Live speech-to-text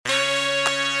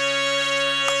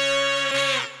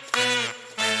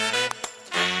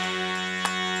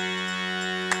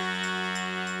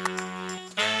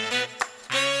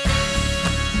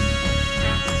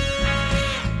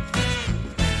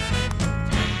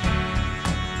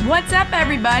What's up,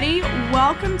 everybody?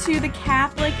 Welcome to the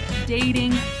Catholic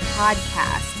Dating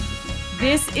Podcast.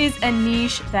 This is a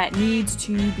niche that needs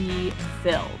to be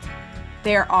filled.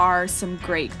 There are some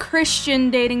great Christian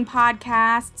dating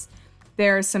podcasts.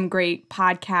 There are some great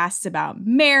podcasts about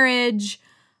marriage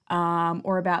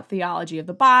or about theology of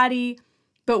the body.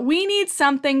 But we need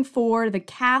something for the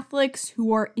Catholics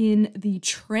who are in the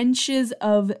trenches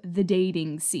of the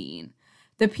dating scene.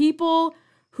 The people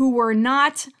who were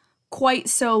not quite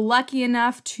so lucky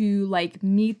enough to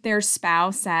meet their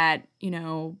spouse at,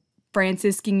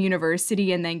 Franciscan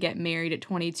University and then get married at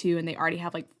 22 and they already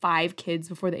have 5 kids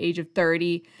before the age of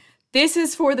 30. This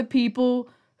is for the people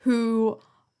who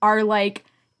are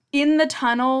in the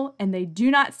tunnel and they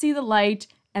do not see the light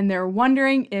and they're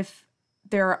wondering if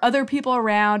there are other people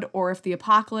around or if the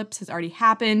apocalypse has already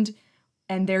happened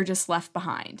and they're just left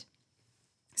behind.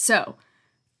 So,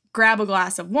 grab a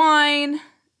glass of wine,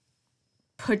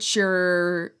 put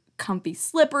your comfy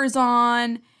slippers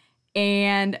on,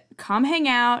 and come hang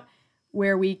out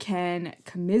where we can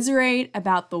commiserate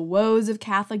about the woes of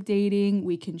Catholic dating.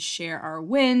 We can share our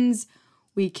wins.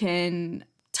 We can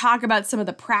talk about some of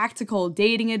the practical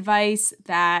dating advice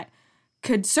that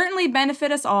could certainly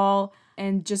benefit us all.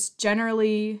 And just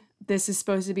generally, this is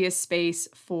supposed to be a space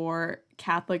for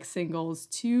Catholic singles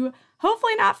to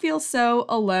hopefully not feel so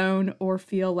alone or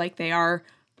feel like they are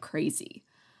crazy.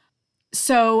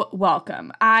 So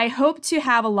welcome. I hope to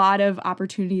have a lot of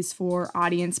opportunities for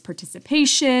audience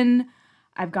participation.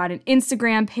 I've got an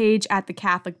Instagram page at The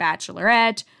Catholic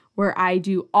Bachelorette where I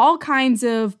do all kinds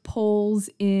of polls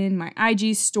in my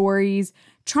IG stories,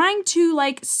 trying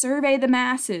to survey the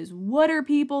masses. What are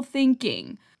people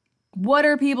thinking? What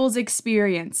are people's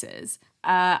experiences?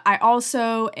 I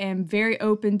also am very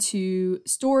open to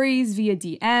stories via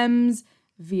DMs,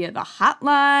 via the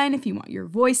hotline, if you want your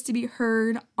voice to be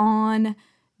heard on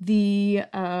the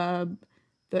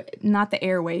not the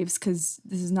airwaves, because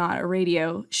this is not a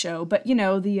radio show, but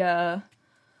the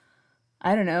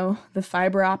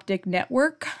fiber optic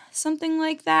network, something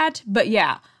like that. But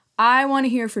yeah, I want to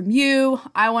hear from you.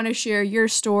 I want to share your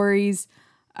stories,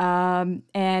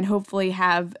 and hopefully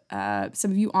have some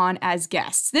of you on as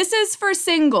guests. This is for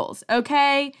singles,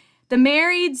 okay? The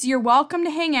marrieds, you're welcome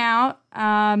to hang out.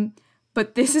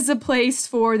 But this is a place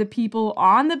for the people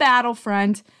on the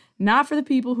battlefront, not for the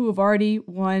people who have already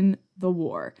won the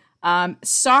war.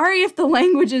 Sorry if the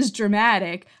language is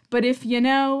dramatic, but if you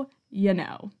know, you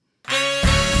know.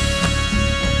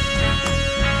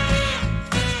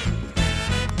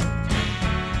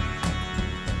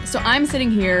 So I'm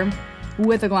sitting here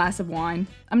with a glass of wine.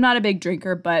 I'm not a big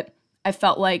drinker, but I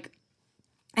felt like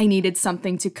I needed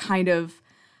something to kind of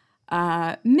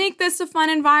make this a fun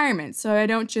environment so I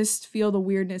don't just feel the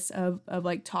weirdness of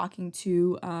talking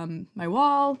to my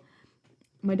wall.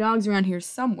 My dog's around here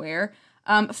somewhere.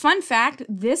 Fun fact,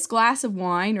 this glass of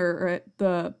wine or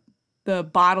the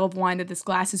bottle of wine that this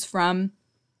glass is from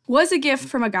was a gift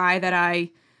from a guy that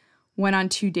I went on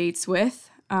 2 dates with.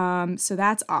 So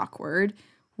that's awkward.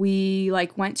 We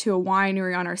went to a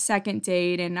winery on our second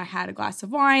date and I had a glass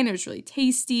of wine. It was really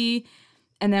tasty.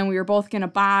 And then we were both going to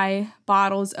buy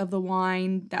bottles of the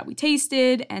wine that we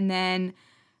tasted. And then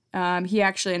he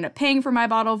actually ended up paying for my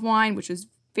bottle of wine, which was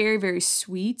very, very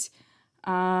sweet.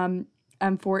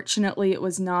 Unfortunately, it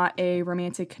was not a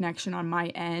romantic connection on my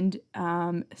end.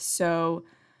 So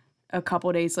a couple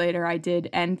of days later, I did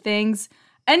end things.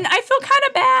 And I feel kind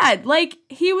of bad.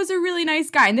 He was a really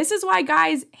nice guy. And this is why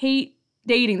guys hate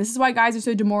dating. This is why guys are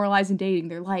so demoralized in dating.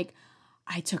 They're like,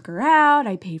 I took her out,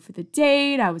 I paid for the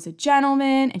date, I was a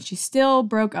gentleman, and she still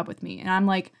broke up with me. And I'm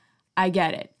like, I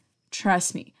get it.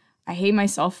 Trust me. I hate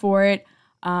myself for it.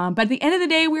 But at the end of the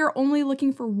day, we are only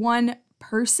looking for one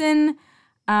person.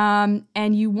 And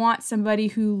you want somebody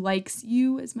who likes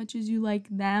you as much as you like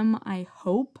them, I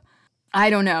hope. I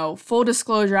don't know. Full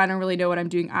disclosure, I don't really know what I'm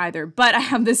doing either. But I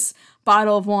have this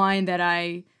bottle of wine that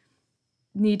I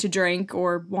need to drink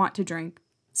or want to drink.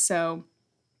 So,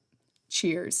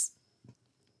 cheers.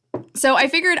 So I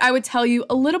figured I would tell you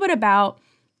a little bit about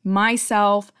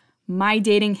myself, my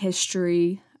dating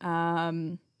history,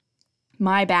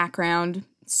 my background,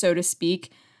 so to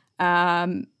speak,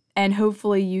 and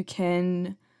hopefully you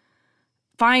can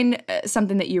find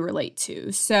something that you relate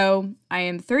to. So I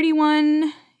am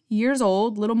 31 years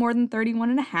old, little more than 31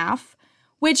 and a half,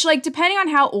 which depending on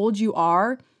how old you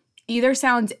are, either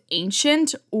sounds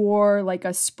ancient or like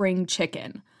a spring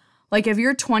chicken. If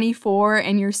you're 24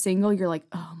 and you're single, you're like,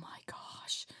 oh my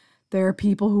gosh, there are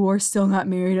people who are still not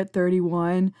married at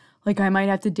 31. I might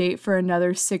have to date for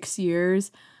another 6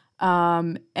 years.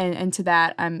 And to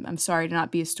that, I'm sorry to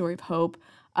not be a story of hope.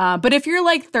 But if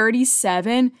you're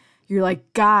 37, you're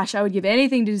like, gosh, I would give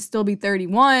anything to still be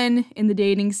 31 in the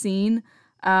dating scene.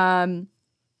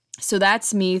 So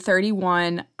that's me,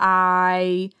 31.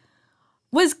 I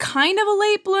was kind of a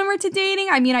late bloomer to dating.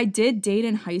 I mean, I did date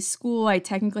in high school. I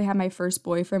technically had my first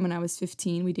boyfriend when I was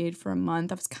 15. We dated for a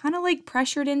month. I was kind of like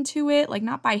pressured into it, like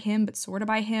not by him, but sort of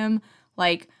by him.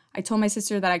 Like I told my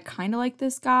sister that I kind of like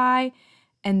this guy.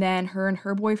 And then her and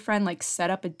her boyfriend like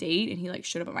set up a date, and he like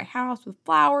showed up at my house with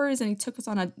flowers, and he took us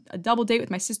on a double date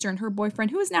with my sister and her boyfriend,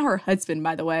 who is now her husband,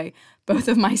 by the way. Both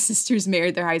of my sisters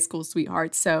married their high school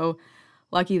sweethearts, so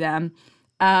lucky them.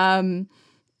 And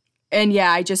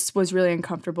yeah, I just was really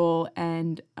uncomfortable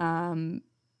and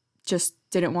just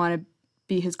didn't want to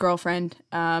be his girlfriend.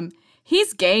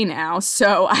 He's gay now,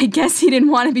 so I guess he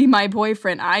didn't want to be my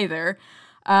boyfriend either.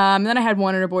 Then I had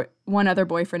one other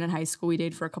boyfriend in high school. We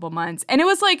dated for a couple months. And it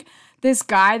was like this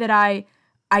guy that I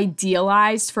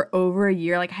idealized for over a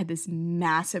year. Like I had this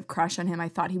massive crush on him. I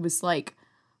thought he was like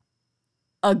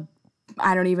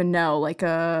I don't even know, like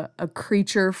a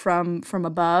creature from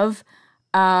above.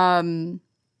 And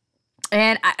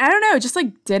I don't know, just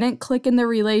like didn't click in the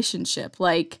relationship.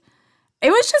 Like it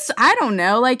was just, I don't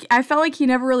know, like I felt like he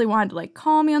never really wanted to like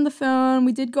call me on the phone.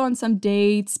 We did go on some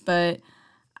dates, but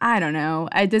I don't know.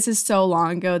 This is so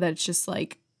long ago that it's just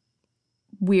like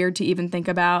weird to even think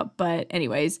about. But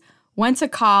anyways, went to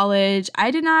college. I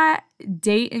did not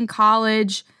date in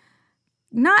college,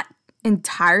 not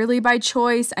entirely by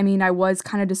choice. I mean, I was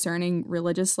kind of discerning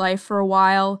religious life for a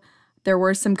while. There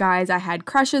were some guys I had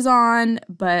crushes on,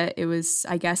 but it was,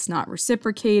 I guess, not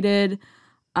reciprocated,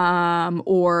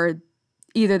 or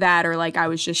either that or like I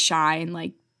was just shy and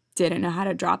like didn't know how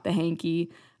to drop the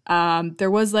hanky.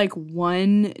 There was like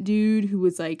one dude who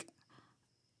was like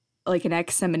an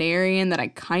ex-seminarian that I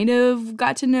kind of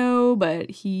got to know, but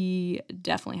he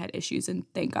definitely had issues, and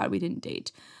thank God we didn't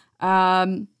date.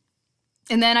 And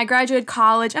then I graduated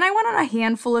college and I went on a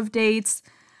handful of dates.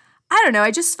 I don't know,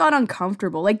 I just felt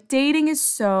uncomfortable. Like dating is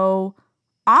so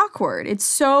awkward. It's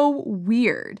so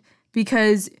weird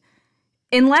because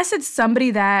unless it's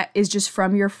somebody that is just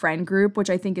from your friend group, which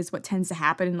I think is what tends to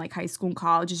happen in like high school and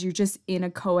college, is you're just in a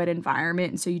co-ed environment.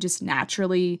 And so you just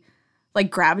naturally like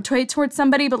gravitate towards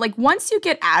somebody. But like once you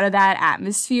get out of that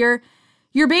atmosphere,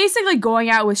 you're basically going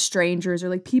out with strangers or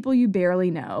like people you barely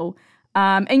know.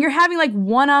 And you're having like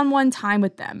one-on-one time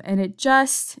with them. And it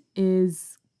just is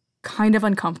kind of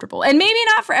uncomfortable. And maybe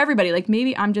not for everybody. Like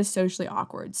maybe I'm just socially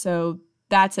awkward. So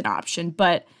that's an option.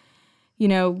 But, you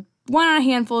know, went on a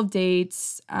handful of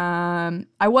dates. I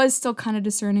was still kind of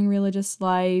discerning religious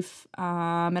life.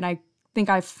 And I think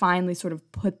I finally sort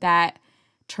of put that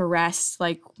to rest,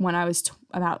 like when I was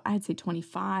about, I'd say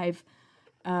 25.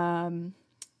 Need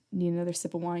another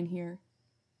sip of wine here.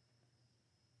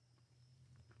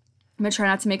 I'm gonna try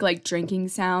not to make like drinking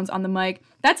sounds on the mic.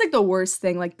 That's like the worst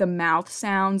thing, like the mouth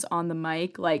sounds on the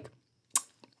mic. Like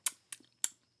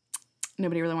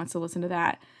nobody really wants to listen to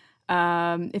that.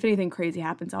 If anything crazy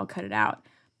happens, I'll cut it out.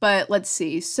 But let's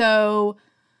see. So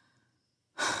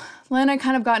Len and I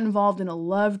kind of got involved in a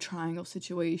love triangle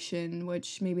situation,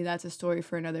 which maybe that's a story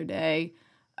for another day.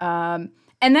 And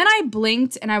then I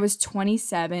blinked and I was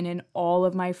 27 and all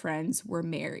of my friends were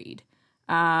married.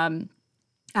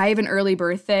 I have an early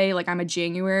birthday, like I'm a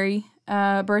January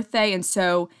birthday. And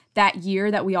so that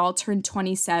year that we all turned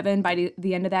 27, by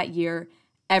the end of that year,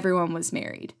 everyone was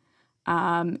married.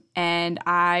 And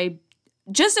I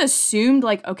just assumed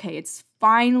like, okay, it's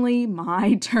finally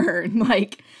my turn.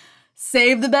 Like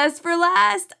save the best for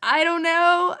last. I don't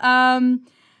know.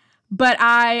 But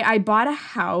I bought a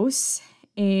house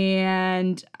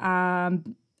and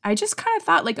I just kind of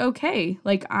thought like, okay,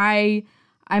 like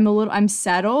I'm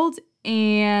settled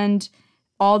and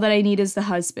all that I need is the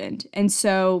husband. And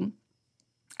so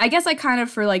I guess I kind of,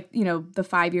 for like, you know, the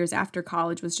 5 years after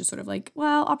college was just sort of like,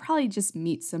 well, I'll probably just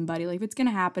meet somebody. Like if it's going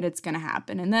to happen, it's going to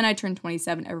happen. And then I turned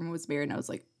 27, everyone was married and I was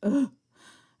like, ugh,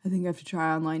 I think I have to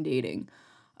try online dating.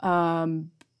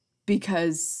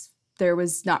 Because there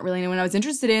was not really anyone I was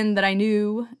interested in that I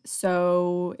knew.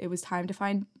 So it was time to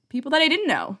find people that I didn't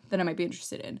know that I might be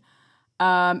interested in.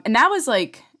 And that was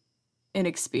like an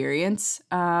experience.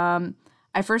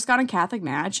 I first got on Catholic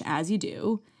Match, as you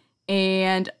do.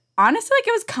 And honestly, like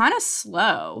it was kind of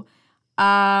slow.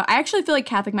 I actually feel like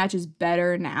Catholic Match is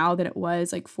better now than it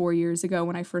was like 4 years ago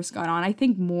when I first got on. I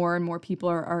think more and more people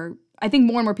I think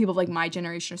more and more people of like my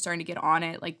generation are starting to get on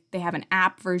it. Like they have an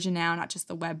app version now, not just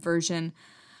the web version.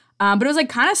 But it was like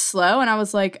kind of slow. And I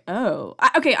was like, oh,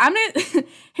 okay,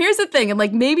 here's the thing. And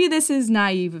like, maybe this is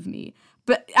naive of me,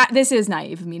 but this is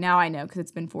naive of me. Now I know, because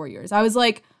it's been 4 years. I was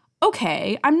like,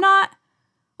 okay, I'm not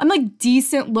I'm like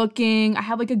decent looking. I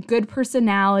have like a good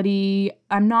personality.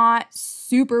 I'm not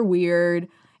super weird.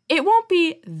 It won't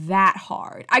be that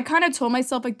hard. I kind of told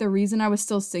myself like the reason I was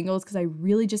still single is because I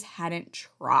really just hadn't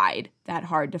tried that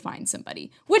hard to find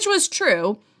somebody, which was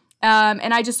true.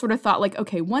 And I just sort of thought like,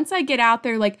 okay, once I get out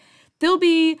there, like there'll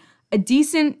be a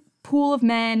decent pool of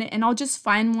men and I'll just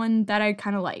find one that I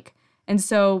kind of like. And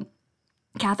so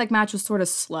Catholic Match was sort of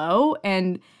slow.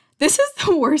 And this is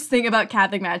the worst thing about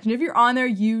Catholic Match. And if you're on there,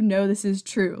 you know this is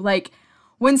true. Like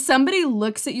when somebody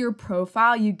looks at your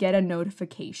profile, you get a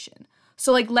notification.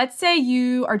 So like, let's say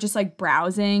you are just like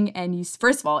browsing and you,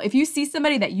 first of all, if you see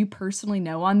somebody that you personally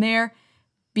know on there,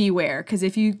 beware. Because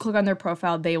if you click on their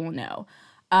profile, they will know.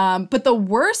 But the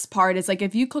worst part is like,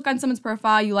 if you click on someone's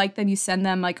profile, you like them, you send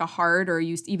them like a heart or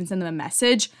you even send them a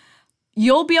message,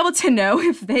 you'll be able to know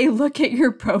if they look at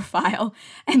your profile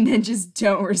and then just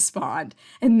don't respond.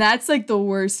 And that's like the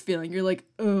worst feeling. You're like,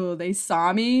 oh, they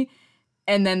saw me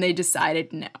and then they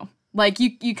decided no. Like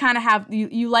you kind of have,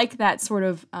 you like that sort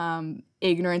of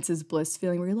ignorance is bliss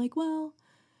feeling where you're like, well,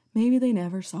 maybe they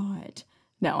never saw it.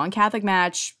 No, on Catholic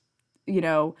Match, you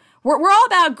know, we're all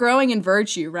about growing in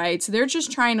virtue, right? So they're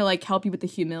just trying to like help you with the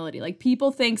humility. Like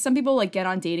some people like get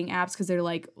on dating apps because they're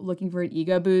like looking for an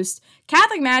ego boost.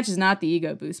 Catholic Match is not the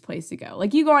ego boost place to go.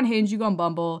 Like you go on Hinge, you go on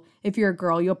Bumble. If you're a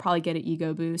girl, you'll probably get an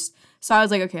ego boost. So I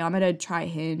was like, okay, I'm going to try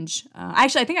Hinge.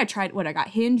 Actually, I think I tried I got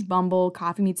Hinge, Bumble,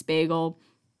 Coffee Meets Bagel.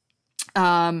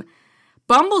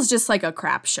 Bumble's just like a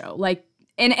crap show. Like,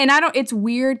 and I don't, it's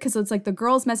weird because it's like the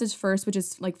girls message first, which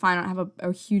is like fine. I don't have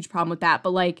a huge problem with that. But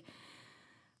like,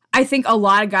 I think a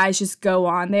lot of guys just go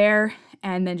on there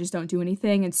and then just don't do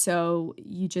anything. And so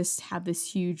you just have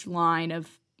this huge line of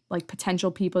like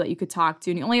potential people that you could talk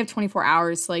to. And you only have 24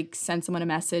 hours to like send someone a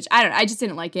message. I just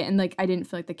didn't like it. And like, I didn't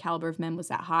feel like the caliber of men was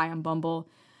that high on Bumble.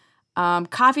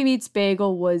 Coffee Meets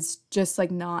Bagel was just like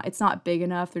it's not big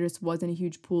enough. There just wasn't a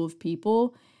huge pool of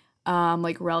people,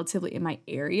 like relatively in my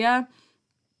area.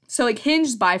 So like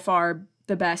Hinge's by far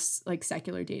the best like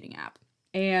secular dating app.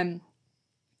 And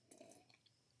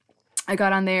I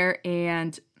got on there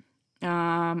and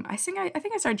I think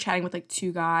I started chatting with like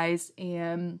 2 guys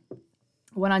and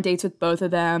went on dates with both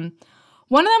of them.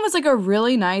 One of them was like a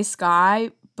really nice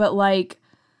guy, but like,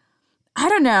 I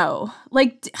don't know,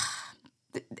 like,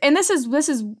 and this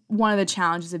is one of the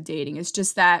challenges of dating. It's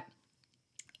just that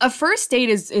a first date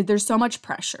is there's so much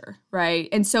pressure, right?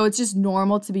 And so it's just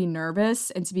normal to be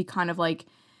nervous and to be kind of like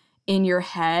in your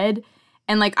head.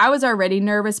 And like I was already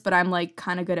nervous, but I'm like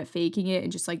kind of good at faking it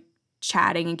and just like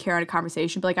chatting and carrying a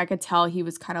conversation. But like I could tell he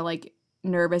was kind of like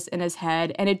nervous in his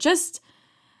head. And it just,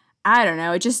 I don't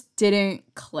know, it just didn't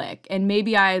click. And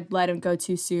maybe I let him go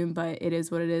too soon, but it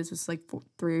is what it is. It was like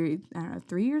 3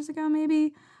 years ago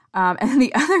maybe. And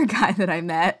the other guy that I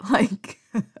met, like,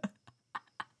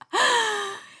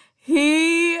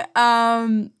 he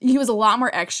was a lot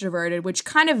more extroverted, which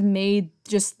kind of made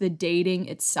just the dating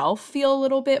itself feel a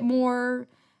little bit more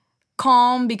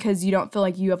calm because you don't feel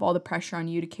like you have all the pressure on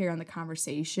you to carry on the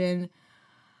conversation.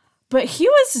 But he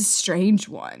was a strange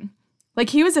one.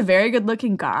 Like, he was a very good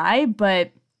looking guy,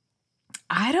 but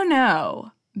I don't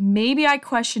know. Maybe I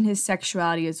question his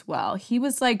sexuality as well. He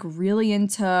was like really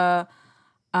into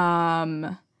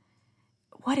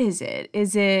what is it?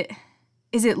 Is it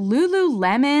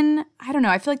Lululemon? I don't know.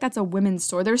 I feel like that's a women's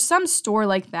store. There's some store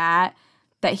like that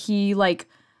he like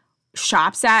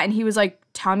shops at, and he was like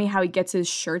telling me how he gets his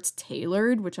shirts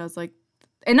tailored, which I was like,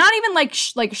 and not even like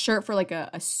like shirt for like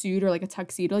a suit or like a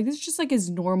tuxedo. Like this is just like his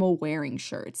normal wearing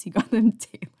shirts. He got them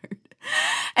tailored.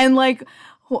 And like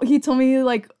he told me he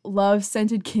like loves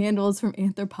scented candles from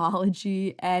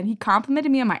Anthropology, and he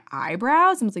complimented me on my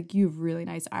eyebrows and was like, you have really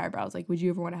nice eyebrows. Like, would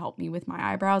you ever want to help me with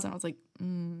my eyebrows? And I was like,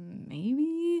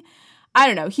 maybe. I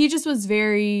don't know. He just was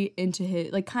very into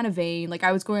his, like, kind of vain. Like,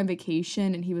 I was going on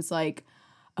vacation and he was like,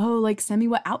 oh, like, send me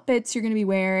what outfits you're going to be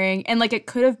wearing. And like, it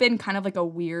could have been kind of like a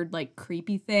weird, like,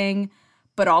 creepy thing,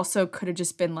 but also could have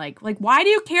just been like, why do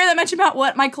you care that much about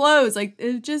what my clothes? Like,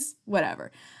 it just,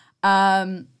 whatever.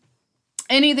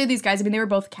 And either of these guys, I mean, they were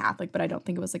both Catholic, but I don't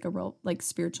think it was like a real like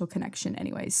spiritual connection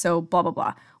anyway. So blah, blah,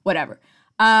 blah, whatever.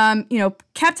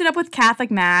 Kept it up with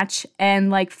Catholic Match. And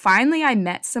like, finally I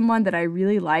met someone that I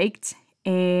really liked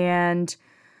and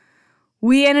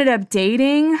we ended up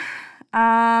dating,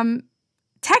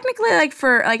 technically like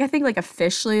for like, I think like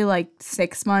officially like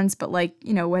 6 months, but like,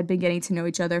 you know, we had been getting to know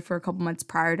each other for a couple months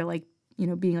prior to like, you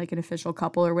know, being like an official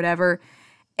couple or whatever.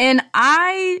 And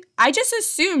I just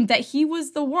assumed that he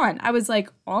was the one. I was like,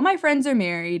 all my friends are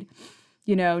married.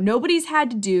 You know, nobody's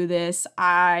had to do this.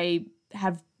 I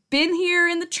have been here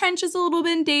in the trenches a little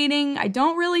bit in dating. I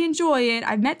don't really enjoy it.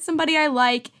 I've met somebody I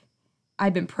like.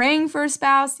 I've been praying for a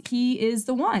spouse. He is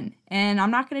the one. And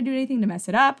I'm not going to do anything to mess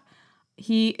it up.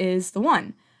 He is the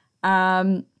one.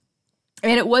 And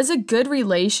it was a good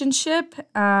relationship.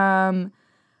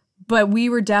 But we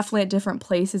were definitely at different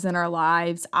places in our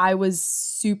lives. I was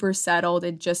super settled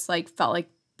and just like felt like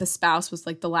the spouse was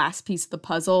like the last piece of the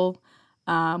puzzle,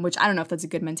 which I don't know if that's a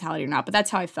good mentality or not, but that's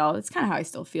how I felt. It's kind of how I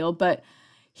still feel. But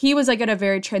he was like at a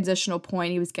very transitional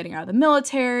point. He was getting out of the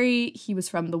military. He was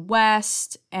from the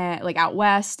West, and like out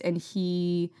West, and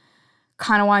he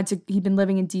kind of wanted to, he'd been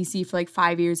living in DC for like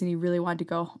 5 years, and he really wanted to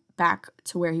go back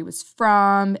to where he was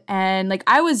from. And like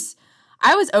I was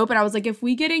open. I was like, if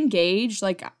we get engaged,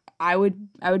 like I would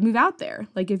move out there.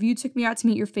 Like if you took me out to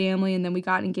meet your family and then we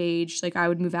got engaged, like I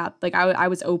would move out. Like I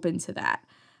was open to that.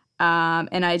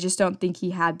 And I just don't think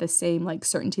he had the same like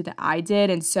certainty that I did.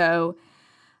 And so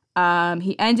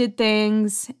he ended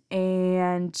things,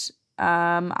 and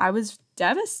I was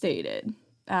devastated.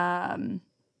 And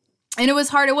it was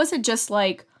hard. It wasn't just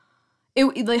like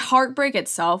the heartbreak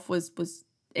itself was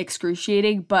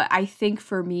excruciating, but I think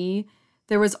for me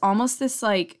there was almost this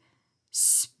like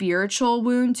spiritual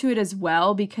wound to it as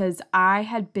well, because I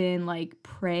had been like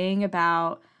praying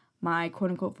about my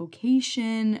quote unquote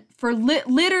vocation for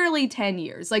literally 10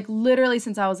 years, like literally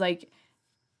since I was like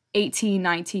 18,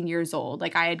 19 years old.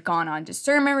 Like I had gone on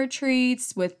discernment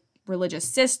retreats with religious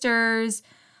sisters,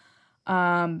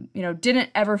 didn't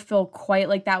ever feel quite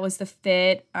like that was the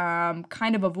fit,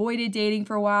 kind of avoided dating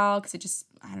for a while because it just,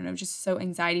 I don't know, just so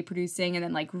anxiety producing. And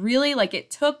then like really like it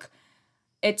took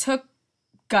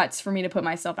guts for me to put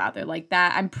myself out there like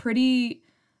that. I'm pretty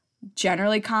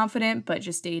generally confident, but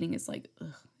just dating is like, ugh,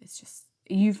 it's just,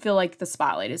 you feel like the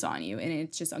spotlight is on you and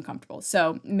it's just uncomfortable.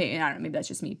 So maybe, I don't know, maybe that's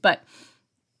just me, but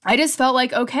I just felt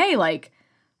like, okay, like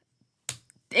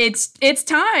it's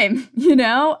time,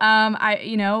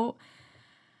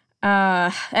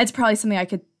 that's probably something I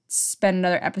could spend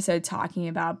another episode talking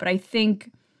about, but I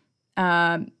think,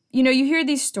 you hear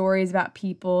these stories about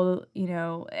people,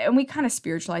 and we kind of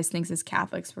spiritualize things as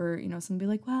Catholics where, some be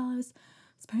like, well, I was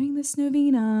praying this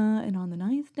novena, and on the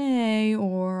 9th day,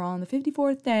 or on the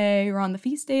 54th day, or on the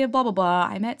feast day of blah, blah, blah,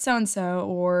 I met so-and-so,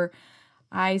 or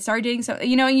I started dating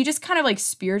and you just kind of like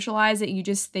spiritualize it. You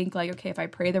just think like, okay, if I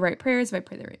pray the right prayers, if I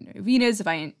pray the right novenas, if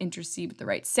I intercede with the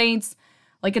right saints,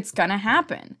 like it's gonna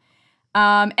happen.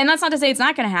 And that's not to say it's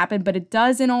not gonna happen, but it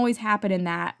doesn't always happen in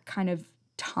that kind of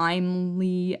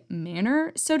timely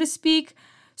manner, so to speak.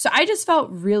 So I just felt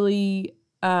really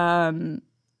kind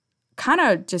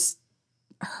of just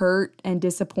hurt and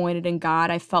disappointed in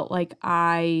God. I felt like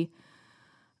I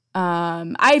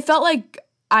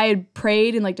had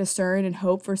prayed and like discerned and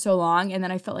hoped for so long, and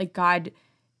then I felt like God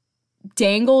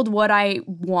dangled what I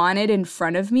wanted in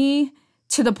front of me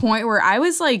to the point where I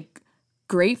was like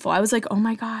grateful. I was like, oh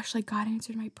my gosh, like God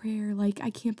answered my prayer. Like I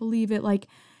can't believe it. Like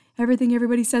everything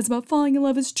everybody says about falling in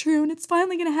love is true, and it's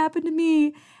finally gonna happen to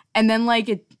me. And then like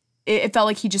it felt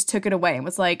like he just took it away and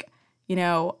was like,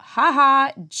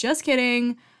 haha, just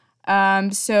kidding.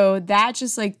 So that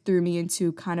just like threw me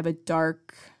into kind of a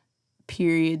dark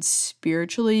period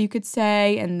spiritually, you could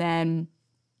say, and then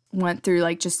went through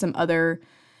like just some other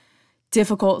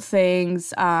difficult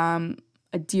things. A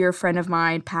dear friend of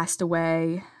mine passed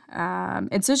away.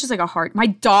 And so it's just like my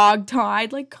dog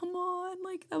died. Like, come on,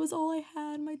 like that was all I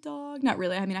had, my dog. Not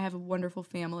really. I mean, I have a wonderful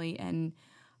family and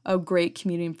a great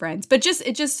community and friends, but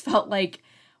it just felt like,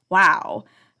 wow,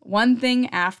 one thing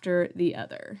after the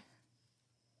other.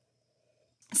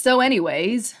 So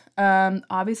anyways,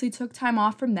 obviously took time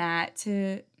off from that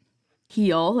to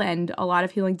heal, and a lot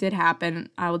of healing did happen.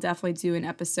 I will definitely do an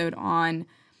episode on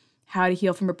how to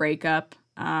heal from a breakup,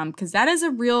 because that is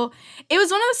it was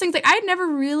one of those things, like I had never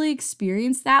really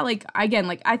experienced that. Like, again,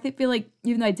 like I feel like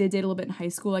even though I did date a little bit in high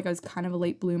school, like I was kind of a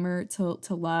late bloomer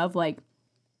to love, like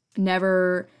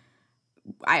never,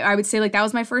 I would say like that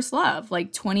was my first love,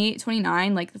 like 28,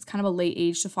 29, like that's kind of a late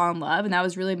age to fall in love. And that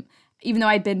was really, even though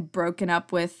I'd been broken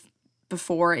up with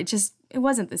before, it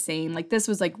wasn't the same. Like this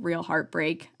was like real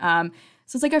heartbreak. So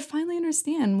it's like, I finally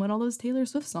understand what all those Taylor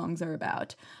Swift songs are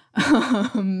about.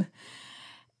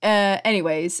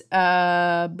 Anyways,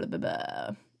 blah, blah,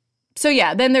 blah. So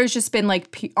yeah, then there's just been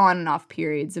like on and off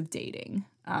periods of dating,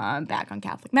 back on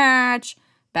Catholic Match,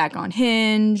 back on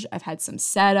Hinge. I've had some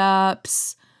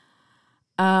setups.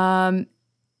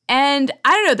 And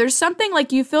I don't know, there's something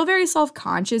like you feel very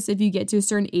self-conscious if you get to a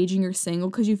certain age and you're single,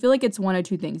 because you feel like it's one of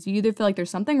two things. You either feel like there's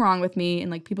something wrong with me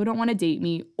and like people don't want to date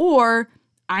me, or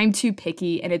I'm too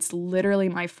picky and it's literally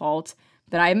my fault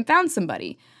that I haven't found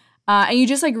somebody. And you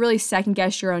just like really second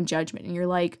guess your own judgment, and you're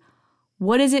like,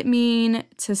 what does it mean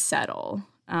to settle?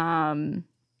 Am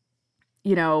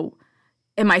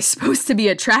am I supposed to be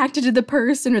attracted to the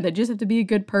person, or they just have to be a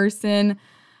good person?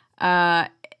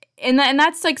 And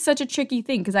that's like such a tricky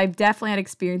thing, because I've definitely had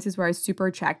experiences where I was super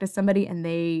attracted to somebody and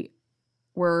they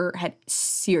had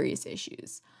serious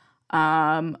issues.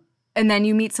 And then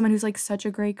you meet someone who's like such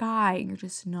a great guy, and you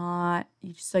just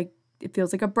like, it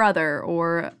feels like a brother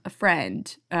or a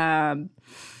friend.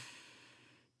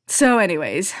 So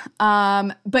anyways,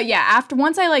 but yeah, after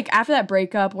that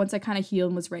breakup, once I kind of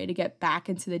healed and was ready to get back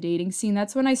into the dating scene,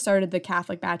 that's when I started the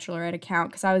Catholic Bachelorette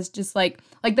account, because I was just like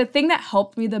the thing that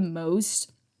helped me the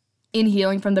most in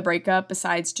healing from the breakup,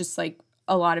 besides just like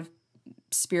a lot of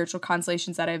spiritual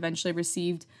consolations that I eventually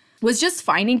received, was just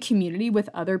finding community with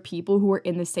other people who were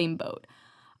in the same boat.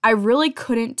 I really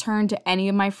couldn't turn to any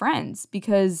of my friends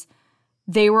because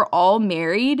they were all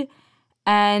married,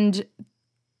 and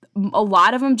a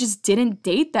lot of them just didn't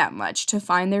date that much to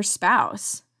find their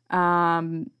spouse.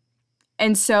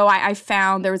 And so I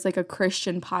found there was like a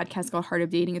Christian podcast called Heart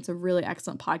of Dating. It's a really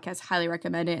excellent podcast. Highly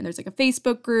recommend it. And there's like a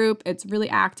Facebook group. It's really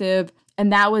active.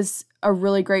 And that was a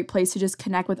really great place to just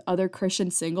connect with other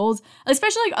Christian singles,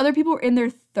 especially like other people who are in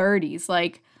their 30s.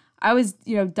 Like I was,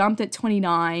 dumped at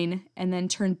 29 and then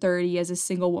turned 30 as a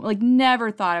single woman. Like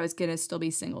never thought I was going to still be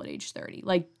single at age 30.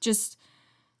 Like just,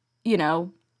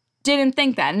 didn't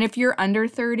think that. And if you're under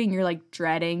 30 and you're like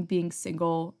dreading being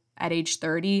single at age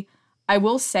 30, I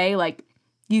will say like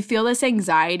you feel this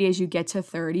anxiety as you get to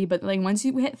 30, but like once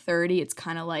you hit 30, it's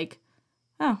kind of like,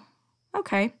 oh,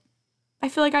 okay. I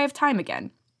feel like I have time again.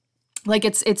 Like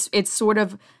it's sort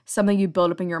of something you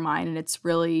build up in your mind, and it's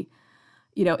really,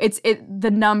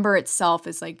 the number itself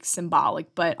is like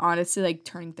symbolic, but honestly, like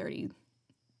turning 30,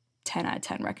 10 out of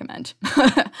 10 recommend.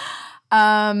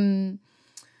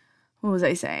 What was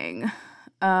I saying?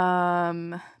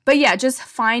 But yeah, just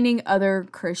finding other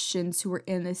Christians who were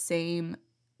in the same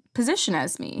position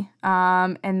as me.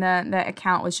 And the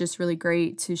account was just really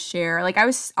great to share. Like I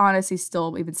was honestly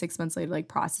still, even 6 months later, like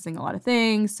processing a lot of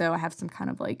things. So I have some kind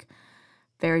of like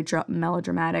very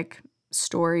melodramatic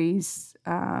stories,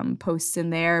 posts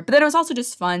in there. But then it was also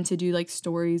just fun to do like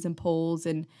stories and polls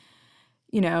and,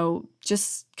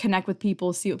 just connect with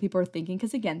people, see what people are thinking.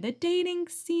 Because again, the dating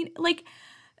scene, like,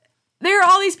 there are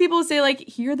all these people who say, like,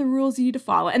 here are the rules you need to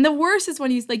follow. And the worst is when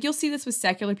you'll see this with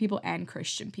secular people and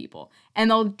Christian people.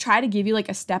 And they'll try to give you, like,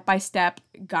 a step-by-step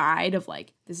guide of,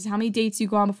 like, this is how many dates you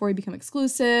go on before you become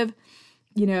exclusive.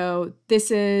 This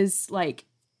is, like,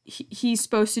 he's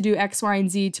supposed to do X, Y,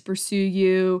 and Z to pursue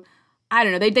you. I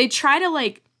don't know. They try to,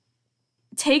 like,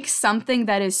 take something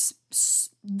that is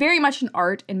very much an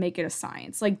art and make it a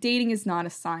science. Like, dating is not a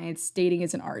science. Dating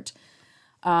is an art.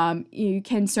 You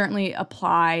can certainly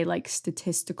apply like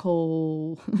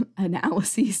statistical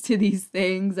analyses to these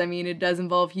things. I mean, it does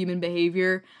involve human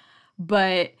behavior,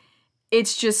 but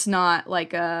it's just not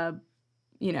like if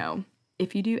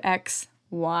you do X,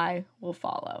 Y will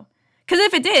follow. Because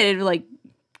if it did,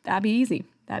 that'd be easy.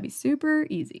 That'd be super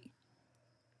easy.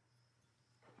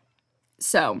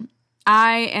 So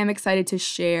I am excited to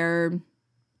share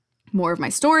more of my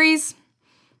stories.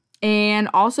 And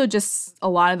also just a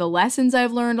lot of the lessons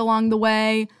I've learned along the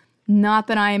way. Not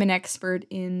that I am an expert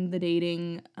in the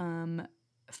dating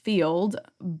field,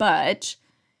 but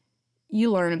you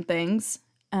learn things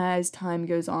as time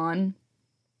goes on.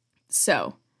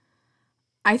 So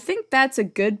I think that's a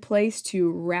good place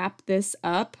to wrap this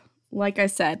up. Like I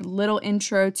said, little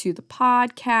intro to the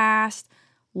podcast,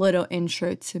 little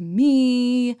intro to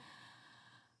me.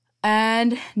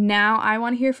 And now I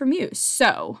want to hear from you.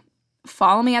 So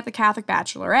follow me at the Catholic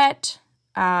Bachelorette.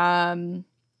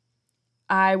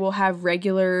 I will have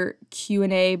regular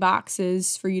Q&A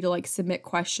boxes for you to like submit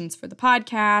questions for the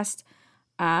podcast.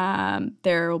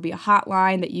 There will be a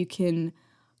hotline that you can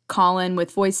call in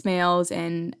with voicemails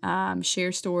and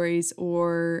share stories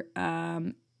or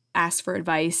ask for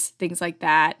advice, things like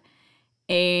that.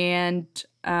 And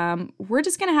we're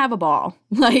just going to have a ball.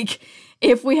 Like,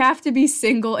 if we have to be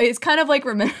single, it's kind of like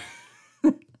remember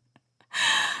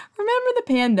the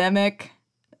pandemic,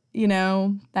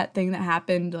 that thing that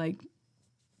happened like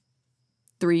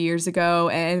 3 years ago,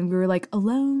 and we were like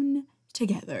alone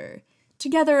together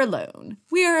alone.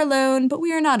 We are alone, but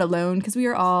we are not alone because we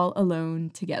are all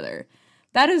alone together.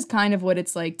 That is kind of what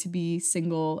it's like to be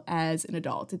single as an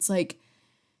adult. It's like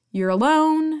you're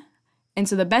alone, and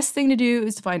so the best thing to do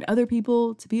is to find other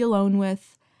people to be alone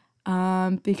with,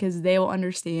 because they will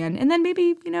understand. And then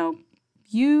maybe,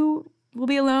 you will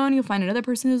be alone, you'll find another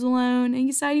person who's alone, and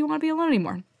you decide you don't want to be alone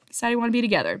anymore. You decide you want to be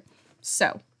together.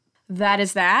 So that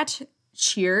is that.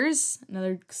 Cheers.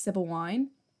 Another sip of wine.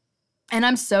 And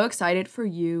I'm so excited for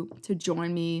you to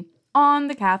join me on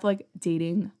the Catholic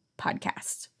Dating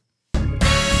Podcast.